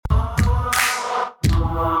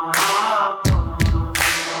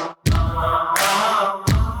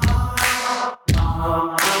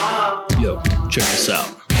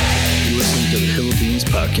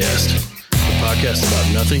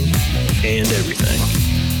nothing and everything.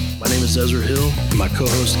 My name is Ezra Hill, and my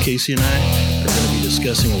co-host Casey and I are going to be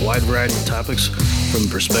discussing a wide variety of topics from the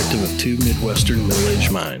perspective of two Midwestern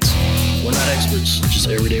middle-aged minds. We're not experts, just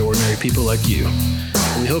everyday ordinary people like you.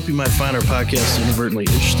 We hope you might find our podcast inadvertently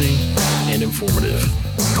interesting and informative.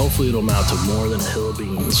 Hopefully it'll amount to more than a hill of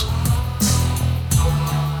beans.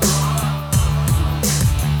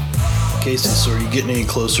 Casey, so are you getting any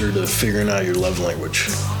closer to figuring out your love language?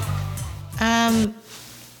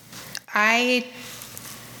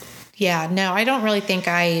 I don't really think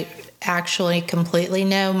I actually completely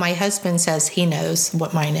know. My husband says he knows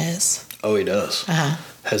what mine is. Oh, he does? Uh-huh.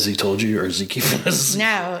 Has he told you, or is he keeping us?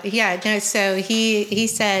 No. So he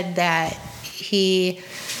said that he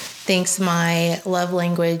thinks my love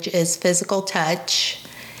language is physical touch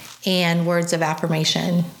and words of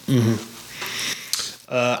affirmation. Mm-hmm.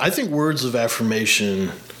 I think words of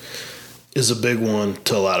affirmation is a big one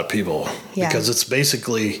to a lot of people because it's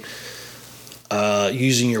basically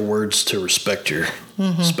using your words to respect your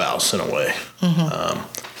spouse in a way.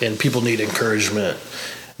 Mm-hmm. And people need encouragement,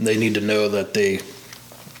 and they need to know that they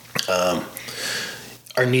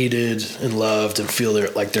are needed and loved and feel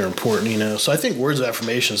like they're important, So I think words of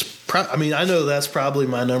affirmation is I know that's probably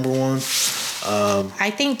my number one.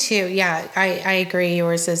 I think too. Yeah, I agree.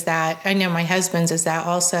 Yours is that. I know my husband's is that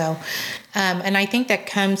also. And I think that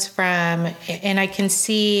comes from, and I can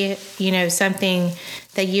see, something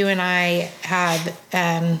that you and I have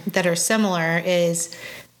that are similar is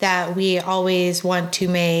that we always want to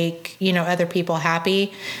make, other people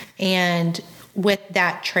happy. And with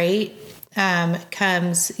that trait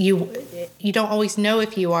comes you don't always know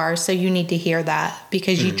if you are, so you need to hear that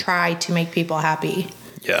because you try to make people happy.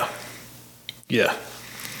 Yeah. Yeah,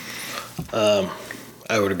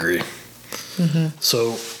 I would agree. Mm-hmm.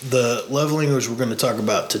 So the love language we're going to talk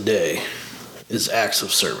about today is acts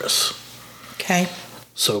of service. Okay.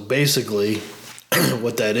 So basically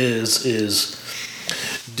what that is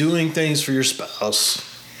doing things for your spouse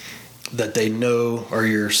that they know are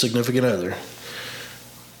your significant other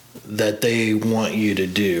that they want you to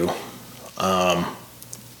do. And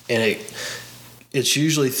it's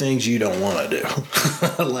usually things you don't want to do.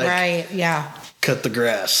 Right, yeah. Cut the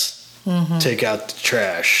grass, take out the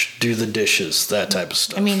trash, do the dishes, that type of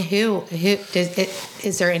stuff. I mean, who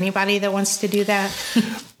is there anybody that wants to do that?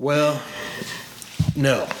 Well,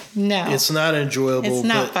 no. It's not enjoyable. It's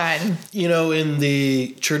not fun. In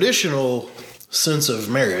the traditional sense of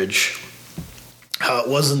marriage, how it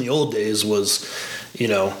was in the old days was,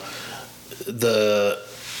 the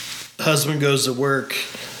husband goes to work,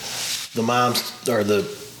 the mom or the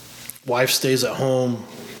wife stays at home,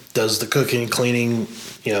 does the cooking, cleaning.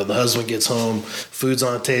 The husband gets home, food's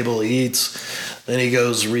on the table, he eats. Then he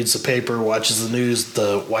goes, reads the paper, watches the news.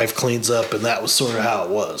 The wife cleans up, and that was sort of how it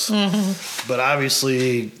was. Mm-hmm. But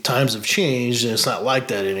obviously, times have changed, and it's not like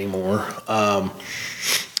that anymore.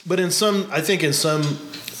 But in some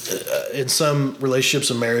relationships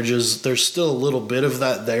and marriages, there's still a little bit of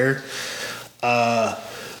that there.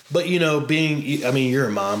 But you're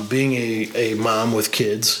a mom. Being a mom with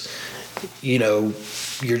kids, you're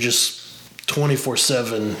just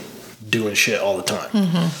 24/7 doing shit all the time.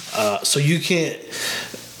 Mm-hmm. So you can't,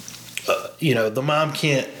 the mom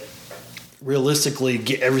can't realistically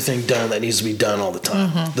get everything done that needs to be done all the time.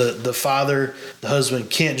 Mm-hmm. The father, the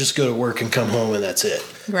husband can't just go to work and come home and that's it.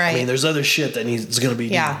 Right. I mean, there's other shit that is going to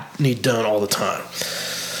be need done all the time.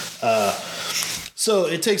 So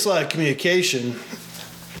it takes a lot of communication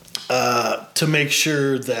to make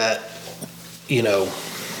sure that,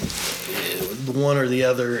 one or the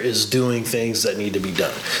other is doing things that need to be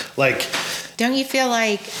done. Like, don't you feel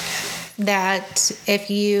like that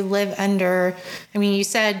if you live under, you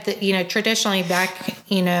said that, traditionally back,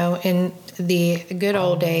 in the good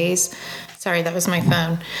old days, sorry, that was my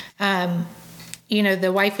phone.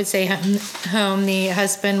 The wife would stay home, the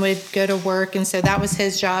husband would go to work, and so that was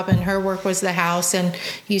his job, and her work was the house. And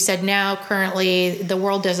you said now, currently, the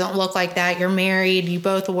world doesn't look like that. You're married, you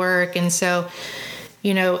both work, and so,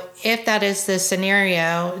 if that is the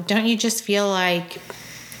scenario, don't you just feel like,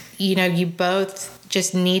 you both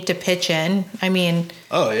just need to pitch in?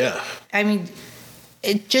 Oh, yeah.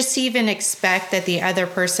 Just even expect that the other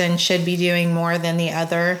person should be doing more than the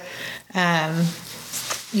other, I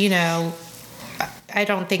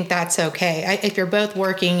don't think that's okay. If you're both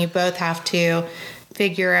working, you both have to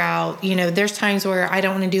figure out, there's times where I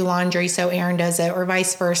don't want to do laundry, so Aaron does it, or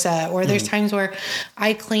vice versa. Or there's times where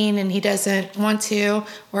I clean and he doesn't want to,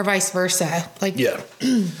 or vice versa. Yeah.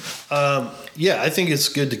 I think it's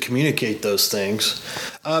good to communicate those things.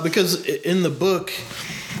 Because in the book,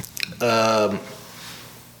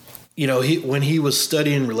 when he was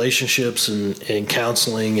studying relationships and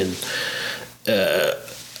counseling and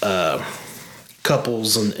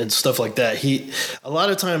couples and stuff like that, a lot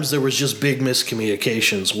of times there was just big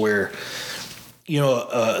miscommunications where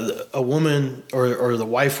a woman or the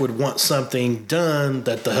wife would want something done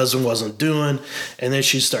that the husband wasn't doing, and then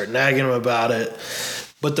she'd start nagging him about it.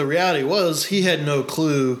 But the reality was he had no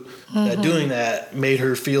clue that doing that made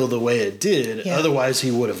her feel the way it did. Yeah. Otherwise,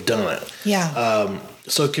 he would have done it. Yeah.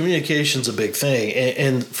 So communication's a big thing.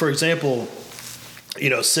 And for example,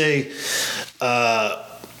 say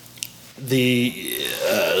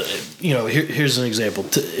here's an example.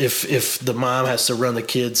 If the mom has to run the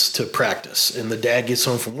kids to practice and the dad gets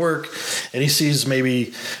home from work and he sees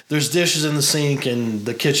maybe there's dishes in the sink and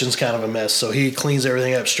the kitchen's kind of a mess, so he cleans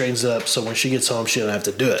everything up, straightens it up, so when she gets home she doesn't have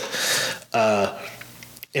to do it.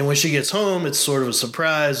 And when she gets home, it's sort of a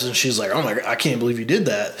surprise, and she's like, "Oh my God, I can't believe you did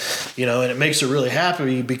that," and it makes her really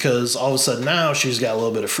happy because all of a sudden now she's got a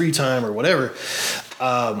little bit of free time or whatever.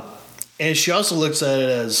 And she also looks at it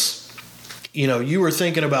as, you were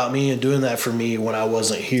thinking about me and doing that for me when I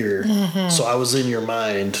wasn't here. So I was in your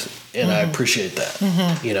mind, and I appreciate that.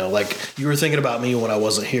 Like you were thinking about me when I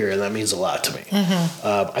wasn't here, and that means a lot to me.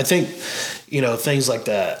 I think, things like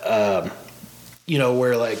that,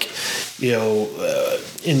 where like,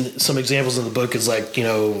 in some examples in the book is like,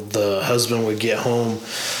 the husband would get home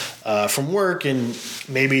from work and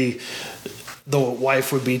maybe the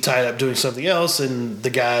wife would be tied up doing something else, and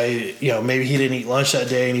the guy, maybe he didn't eat lunch that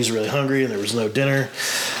day and he's really hungry and there was no dinner.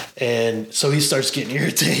 And so he starts getting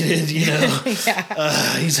irritated, he's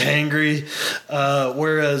hangry.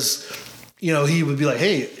 Whereas, he would be like,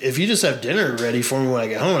 "Hey, if you just have dinner ready for me when I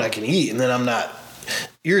get home and I can eat, and then I'm not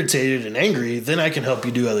irritated and angry, then I can help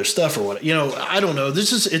you do other stuff," or what. I don't know.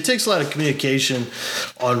 It takes a lot of communication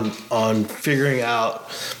on figuing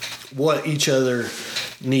out what each other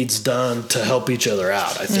needs done to help each other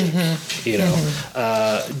out, I think.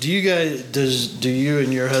 Do you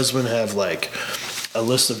and your husband have like a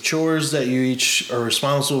list of chores that you each are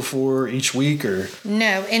responsible for each week, or? No,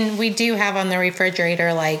 and we do have on the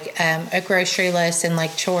refrigerator like a grocery list and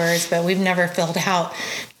like chores, but we've never filled out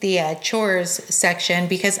the chores section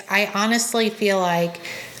because I honestly feel like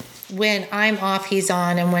when I'm off, he's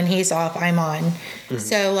on, and when he's off, I'm on.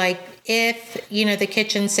 So like if, the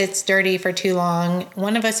kitchen sits dirty for too long,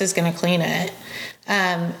 one of us is going to clean it.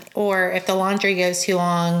 Or if the laundry goes too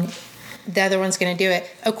long, the other one's going to do it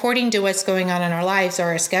according to what's going on in our lives or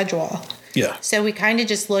our schedule. Yeah. So we kind of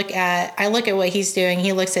just I look at what he's doing.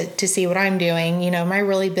 He looks at to see what I'm doing. Am I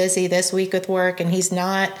really busy this week with work? And he's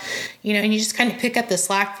not, and you just kind of pick up the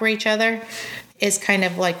slack for each other is kind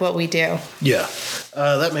of like what we do. Yeah.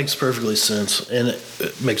 That makes perfectly sense. And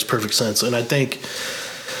it makes perfect sense. And I think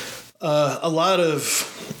a lot of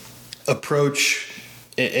approach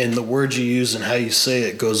and the words you use and how you say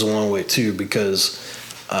it goes a long way too, because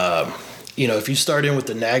if you start in with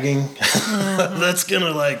the nagging, that's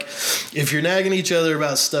gonna if you're nagging each other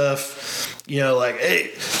about stuff, like,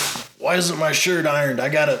 "Hey, why isn't my shirt ironed? I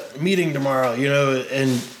got a meeting tomorrow,"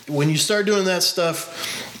 and when you start doing that stuff,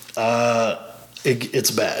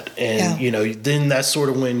 it's bad. And, then that's sort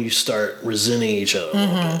of when you start resenting each other a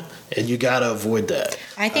little bit. And you got to avoid that.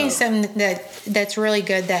 I think something that's really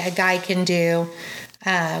good that a guy can do,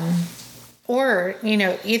 or,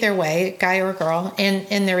 either way, guy or girl,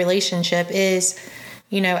 in the relationship is,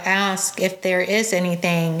 ask if there is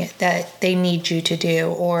anything that they need you to do.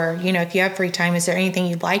 Or, if you have free time, is there anything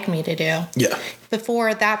you'd like me to do? Yeah.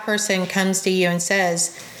 Before that person comes to you and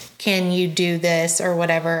says, "Can you do this?" or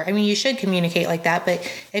whatever. I mean, you should communicate like that, but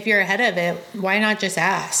if you're ahead of it, why not just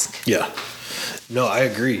ask? Yeah. No, I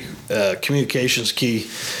agree. Communication's key.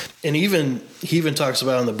 And he even talks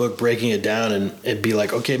about in the book breaking it down and be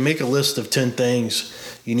like, "Okay, make a list of 10 things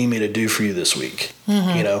you need me to do for you this week."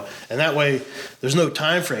 And that way there's no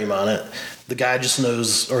time frame on it. The guy just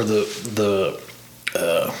knows, or the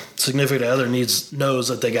significant other knows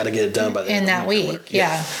that they got to get it done by the end of that week.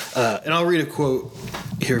 Yeah. And I'll read a quote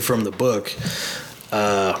here from the book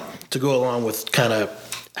to go along with kind of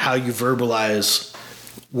how you verbalize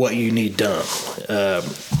what you need done.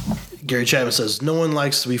 Gary Chapman says, "No one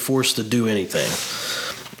likes to be forced to do anything.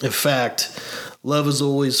 In fact, love is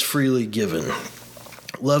always freely given.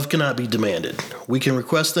 Love cannot be demanded. We can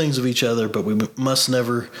request things of each other, but we must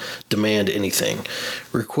never demand anything.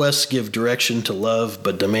 Requests give direction to love,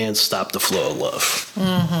 but demands stop the flow of love."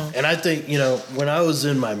 And I think, when I was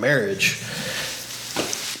in my marriage,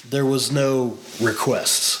 there was no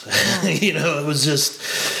requests. It was just,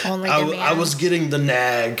 I was getting the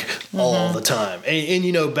nag all the time. And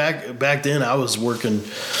back then I was working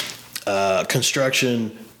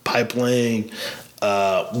construction, pipe laying,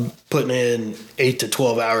 putting in 8 to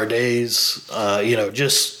 12 hour days,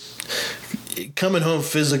 just coming home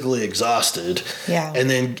physically exhausted. Yeah. And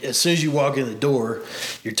then as soon as you walk in the door,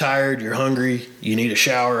 you're tired, you're hungry, you need a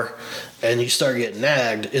shower, and you start getting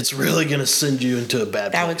nagged, it's really going to send you into a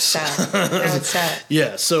bad That place. That would suck.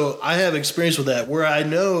 Yeah. So I have experience with that where I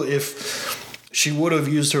know if she would have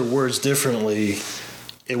used her words differently,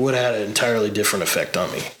 it would have had an entirely different effect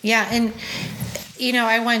on me. Yeah. And,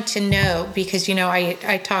 I want to know because,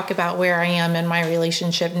 I talk about where I am in my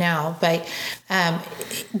relationship now, but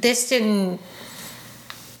this didn't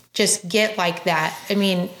just get like that. I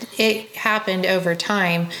mean, it happened over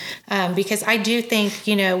time because I do think,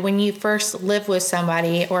 when you first live with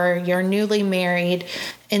somebody or you're newly married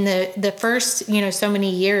in the first, so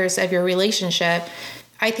many years of your relationship,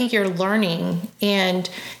 I think you're learning. And,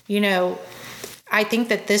 I think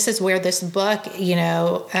that this is where this book,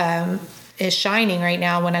 is shining right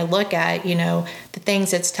now. When I look at, the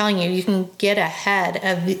things it's telling you, you can get ahead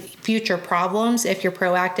of future problems if you're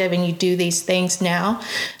proactive and you do these things now.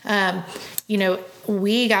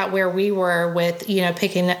 We got where we were with,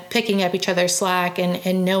 picking up each other's slack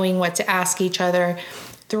and knowing what to ask each other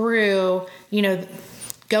through,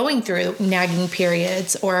 going through nagging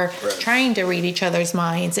periods or trying to read each other's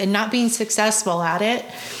minds and not being successful at it.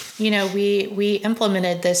 We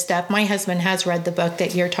implemented this stuff. My husband has read the book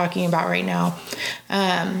that you're talking about right now.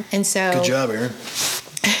 And so good job, Aaron.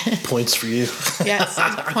 Points for you. Yes,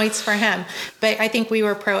 points for him. But I think we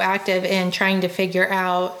were proactive in trying to figure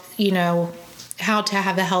out, how to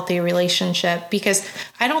have a healthy relationship, because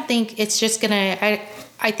I don't think it's just going to,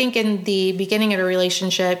 I think in the beginning of a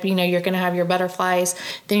relationship, you're going to have your butterflies,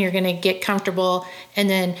 then you're going to get comfortable. And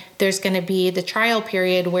then there's going to be the trial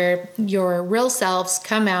period where your real selves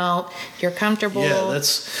come out, you're comfortable. Yeah,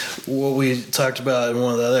 that's what we talked about in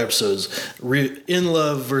one of the other episodes. In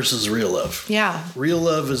love versus real love. Yeah. Real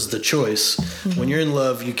love is the choice. Mm-hmm. When you're in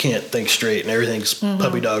love, you can't think straight and everything's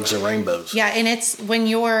puppy dogs and rainbows. Yeah. And it's when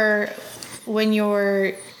you're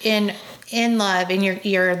in love and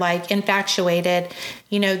you're like infatuated,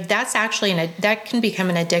 that's actually that can become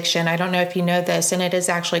an addiction. I don't know if you know this, and it is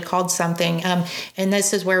actually called something. And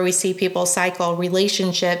this is where we see people cycle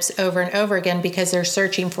relationships over and over again because they're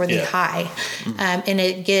searching for the high. Mm-hmm. And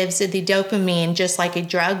it gives the dopamine just like a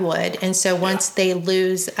drug would. And so once they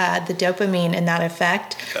lose the dopamine and that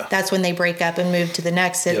effect, that's when they break up and move to the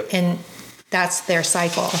next. And that's their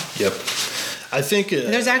cycle. Yep. I think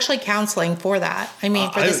there's actually counseling for that. I mean,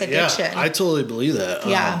 for this addiction. Yeah, I totally believe that.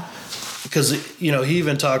 Yeah. Because, he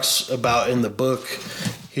even talks about in the book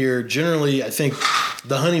here, generally, I think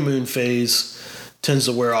the honeymoon phase tends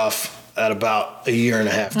to wear off at about 1.5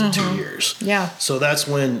 years to 2 years. Yeah. So that's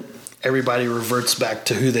when everybody reverts back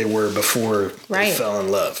to who they were before they fell in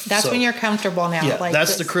love. That's when you're comfortable now. Yeah,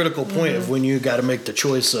 that's the critical point of when you got to make the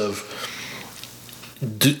choice of,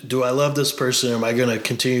 do I love this person? Or am I going to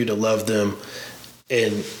continue to love them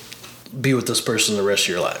and be with this person the rest of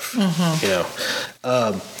your life?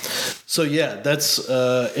 Mm-hmm. So that's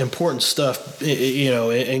important stuff,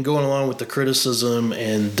 and going along with the criticism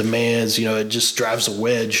and demands, it just drives a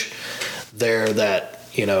wedge there that,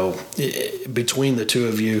 between the two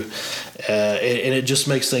of you, and it just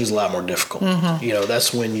makes things a lot more difficult. Mm-hmm.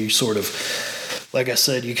 That's when you sort of, like I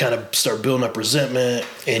said, you kind of start building up resentment,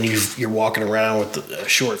 and you're walking around with a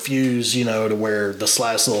short fuse, to where the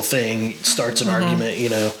slightest little thing starts an argument,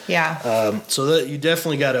 Yeah. So that you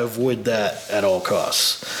definitely got to avoid that at all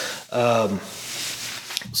costs.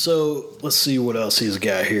 So let's see what else he's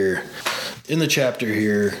got here in the chapter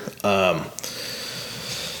here.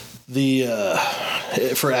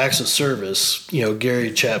 For acts of service,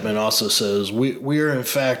 Gary Chapman also says we are in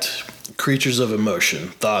fact creatures of emotion,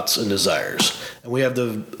 thoughts, and desires, and we have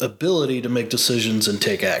the ability to make decisions and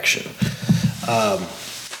take action.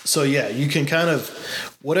 So you can kind of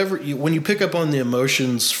when you pick up on the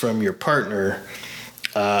emotions from your partner,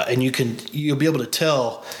 and you'll be able to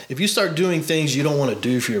tell if you start doing things you don't want to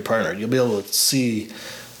do for your partner. You'll be able to see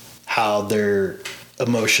how their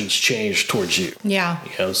emotions change towards you. Yeah.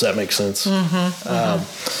 Does that make sense?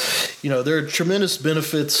 Mm-hmm. There are tremendous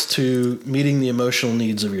benefits to meeting the emotional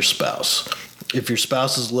needs of your spouse. If your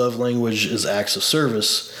spouse's love language is acts of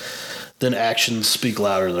service, then actions speak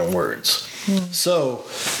louder than words. Mm. So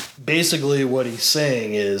basically what he's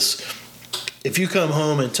saying is, if you come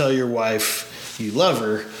home and tell your wife you love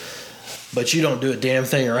her, but you don't do a damn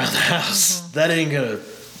thing around the house, that ain't going to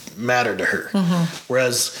matter to her. Mm-hmm.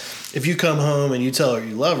 Whereas if you come home and you tell her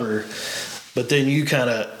you love her, but then you kind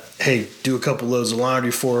of hey, do a couple loads of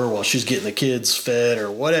laundry for her while she's getting the kids fed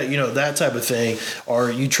or whatever, that type of thing.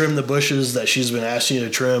 Or you trim the bushes that she's been asking you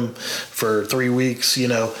to trim for 3 weeks.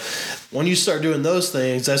 When you start doing those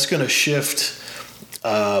things, that's going to shift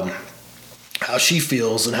how she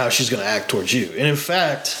feels and how she's going to act towards you. And in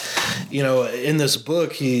fact, in this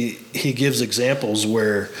book, he gives examples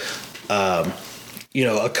where,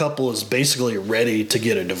 a couple is basically ready to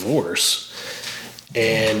get a divorce.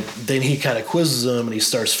 And then he kind of quizzes them and he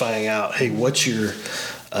starts finding out, hey, what's your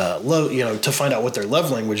love, to find out what their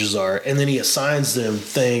love languages are. And then he assigns them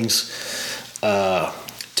things to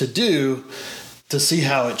do to see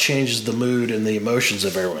how it changes the mood and the emotions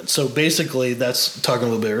of everyone. So basically, that's talking a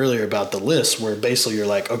little bit earlier about the list, where basically you're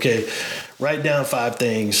like, okay, write down 5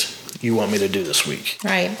 things you want me to do this week.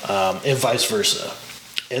 Right. And vice versa.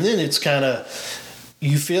 And then it's kind of,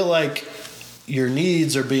 you feel like your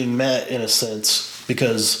needs are being met in a sense,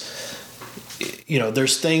 because,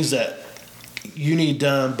 there's things that you need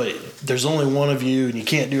done, but there's only one of you and you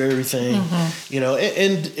can't do everything,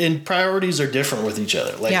 and priorities are different with each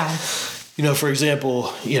other. Like, for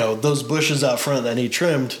example, those bushes out front that need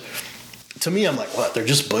trimmed, to me, I'm like, what? They're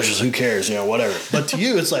just bushes. Who cares? Whatever. But to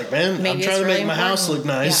you, it's like, man, I'm trying to make my house look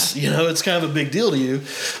nice. Yeah. It's kind of a big deal to you.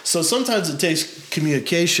 So sometimes it takes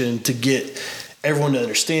communication to get everyone to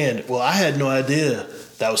understand, well, I had no idea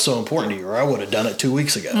that was so important to you, or I would have done it 2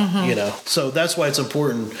 weeks ago, So that's why it's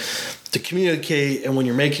important to communicate. And when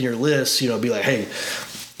you're making your list, be like, hey,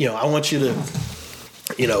 I want you to,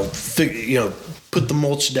 put the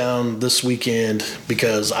mulch down this weekend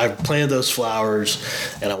because I planted those flowers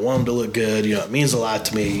and I want them to look good. It means a lot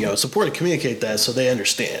to me. It's important to communicate that so they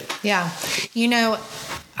understand. Yeah.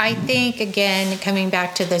 I think, again, coming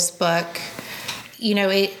back to this book,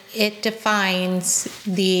 it defines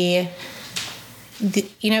the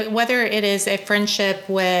whether it is a friendship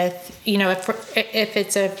with, if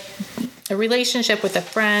it's a relationship with a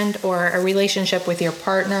friend or a relationship with your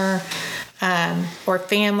partner or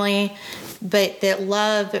family, but that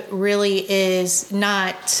love really is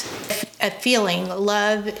not a feeling.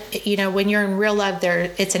 Love, when you're in real love,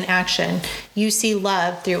 it's an action. You see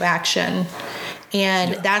love through action.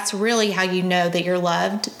 And that's really how you know that you're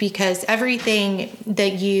loved, because everything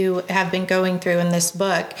that you have been going through in this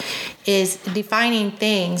book is defining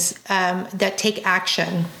things that take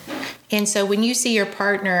action. And so when you see your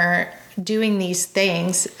partner doing these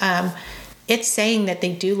things, it's saying that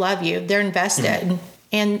they do love you. They're invested. Mm-hmm.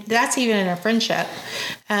 And that's even in a friendship.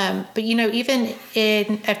 But, even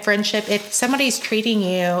in a friendship, if somebody's treating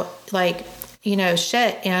you like,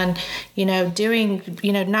 shit and, doing,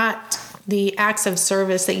 not the acts of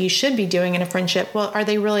service that you should be doing in a friendship, well, are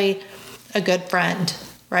they really a good friend,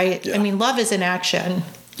 right? Yeah. Love is an action.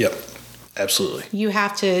 Yep, absolutely. You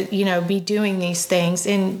have to, be doing these things,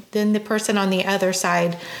 and then the person on the other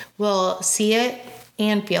side will see it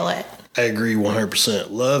and feel it. I agree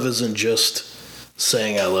 100%. Love isn't just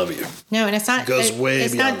saying I love you. No, and it's not. It goes way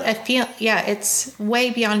beyond not that. A feel. Yeah, it's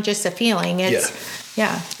way beyond just a feeling.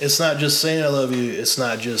 Yeah. It's not just saying I love you. It's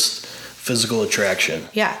not just physical attraction.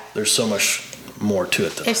 Yeah. There's so much more to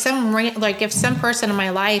it. If some person in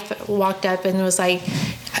my life walked up and was like,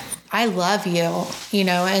 "I love you,"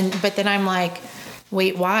 but then I'm like,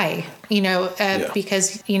 "Wait, why?"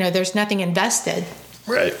 Because there's nothing invested.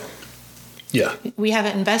 Right. Yeah. We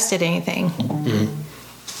haven't invested anything.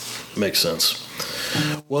 Mm-hmm. Makes sense.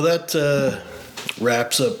 Well, that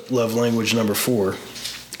wraps up love language number 4,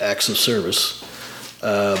 acts of service.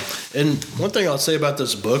 And one thing I'll say about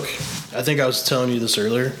this book, I think I was telling you this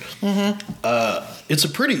earlier. Mm-hmm. It's a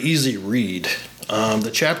pretty easy read.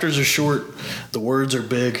 The chapters are short, the words are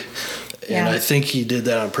big, and I think he did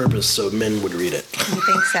that on purpose so men would read it. You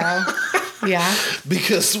think so? Yeah.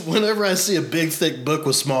 Because whenever I see a big, thick book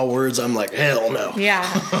with small words, I'm like, hell no. Yeah.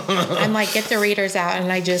 I'm like, get the readers out,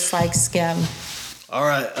 and I just skim. All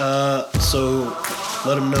right. So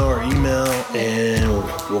let them know our email, and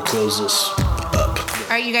we'll close this up.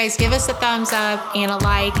 All right, you guys, give us a thumbs up and a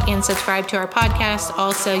like and subscribe to our podcast.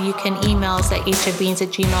 Also, you can email us at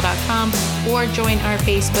hofbeans@gmail.com or join our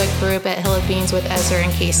Facebook group at Hill of Beans with Ezra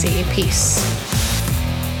and Casey. Peace.